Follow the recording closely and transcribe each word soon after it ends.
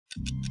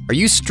Are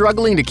you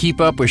struggling to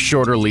keep up with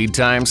shorter lead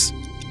times?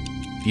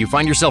 Do you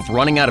find yourself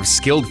running out of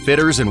skilled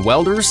fitters and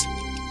welders?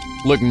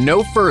 Look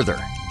no further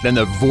than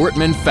the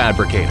Voortman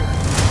Fabricator.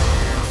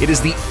 It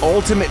is the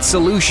ultimate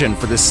solution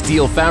for the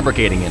steel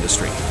fabricating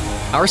industry.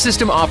 Our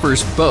system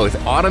offers both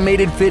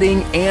automated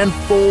fitting and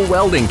full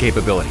welding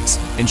capabilities,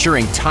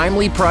 ensuring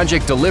timely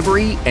project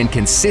delivery and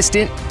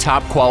consistent,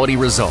 top-quality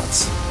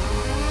results.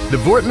 The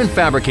Voortman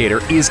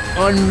Fabricator is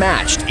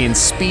unmatched in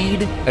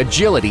speed,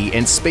 agility,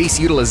 and space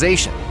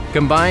utilization,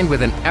 combined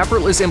with an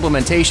effortless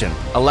implementation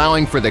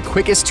allowing for the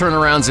quickest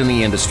turnarounds in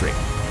the industry.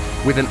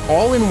 With an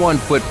all-in-one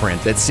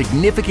footprint that's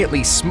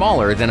significantly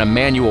smaller than a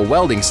manual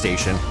welding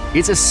station,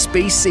 it's a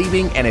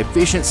space-saving and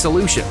efficient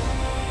solution.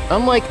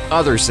 Unlike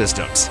other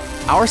systems,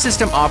 our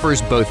system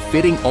offers both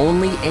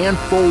fitting-only and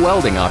full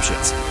welding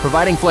options,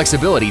 providing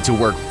flexibility to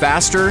work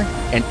faster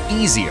and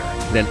easier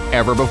than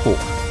ever before.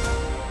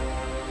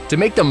 To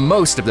make the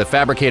most of the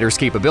Fabricator's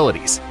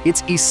capabilities,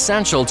 it's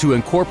essential to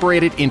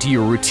incorporate it into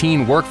your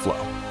routine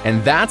workflow,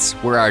 and that's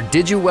where our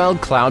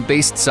DigiWeld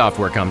cloud-based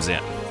software comes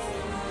in.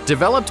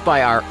 Developed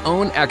by our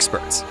own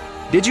experts,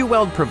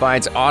 DigiWeld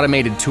provides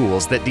automated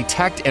tools that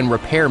detect and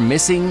repair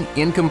missing,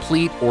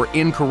 incomplete, or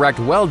incorrect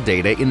weld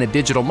data in the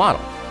digital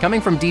model,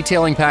 coming from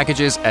detailing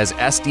packages as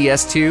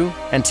SDS2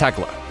 and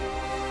Tekla.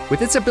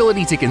 With its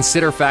ability to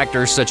consider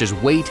factors such as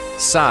weight,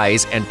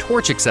 size, and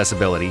torch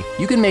accessibility,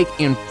 you can make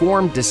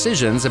informed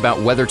decisions about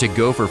whether to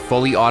go for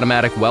fully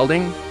automatic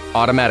welding,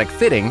 automatic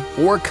fitting,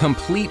 or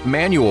complete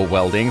manual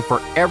welding for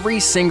every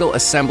single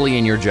assembly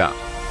in your job.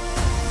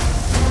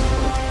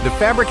 The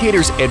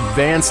Fabricator's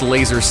advanced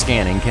laser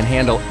scanning can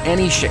handle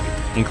any shape,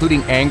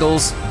 including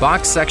angles,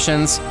 box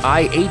sections,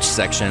 IH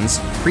sections,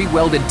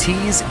 pre-welded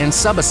T's, and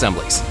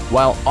sub-assemblies,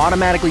 while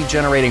automatically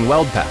generating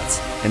weld paths,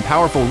 and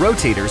powerful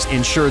rotators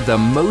ensure the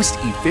most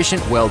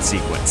efficient weld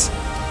sequence.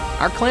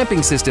 Our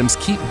clamping systems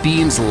keep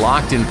beams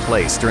locked in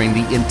place during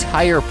the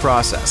entire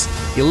process,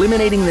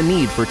 eliminating the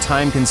need for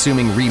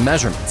time-consuming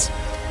remeasurements.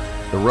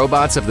 The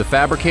robots of the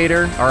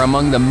Fabricator are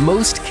among the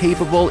most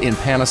capable in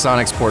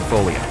Panasonic's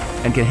portfolio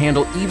and can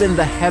handle even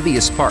the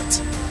heaviest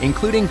parts,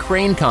 including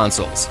crane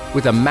consoles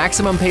with a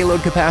maximum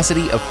payload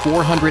capacity of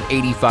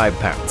 485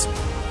 pounds.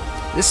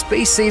 This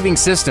space-saving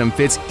system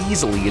fits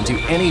easily into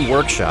any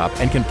workshop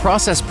and can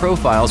process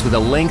profiles with a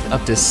length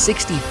up to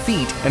 60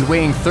 feet and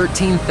weighing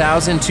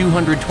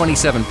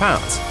 13,227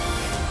 pounds.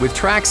 With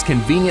tracks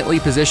conveniently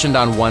positioned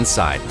on one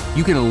side,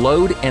 you can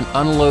load and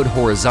unload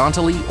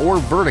horizontally or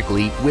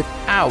vertically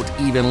without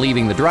even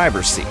leaving the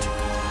driver's seat.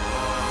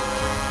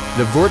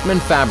 The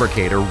Voortman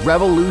Fabricator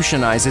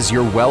revolutionizes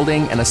your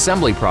welding and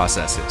assembly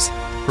processes,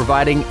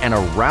 providing an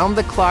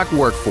around-the-clock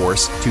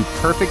workforce to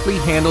perfectly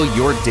handle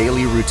your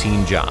daily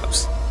routine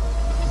jobs.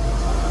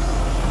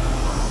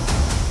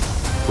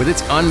 With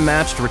its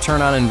unmatched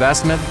return on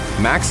investment,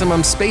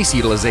 maximum space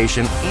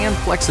utilization, and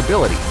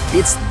flexibility,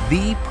 it's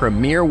the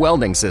premier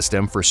welding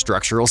system for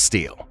structural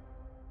steel.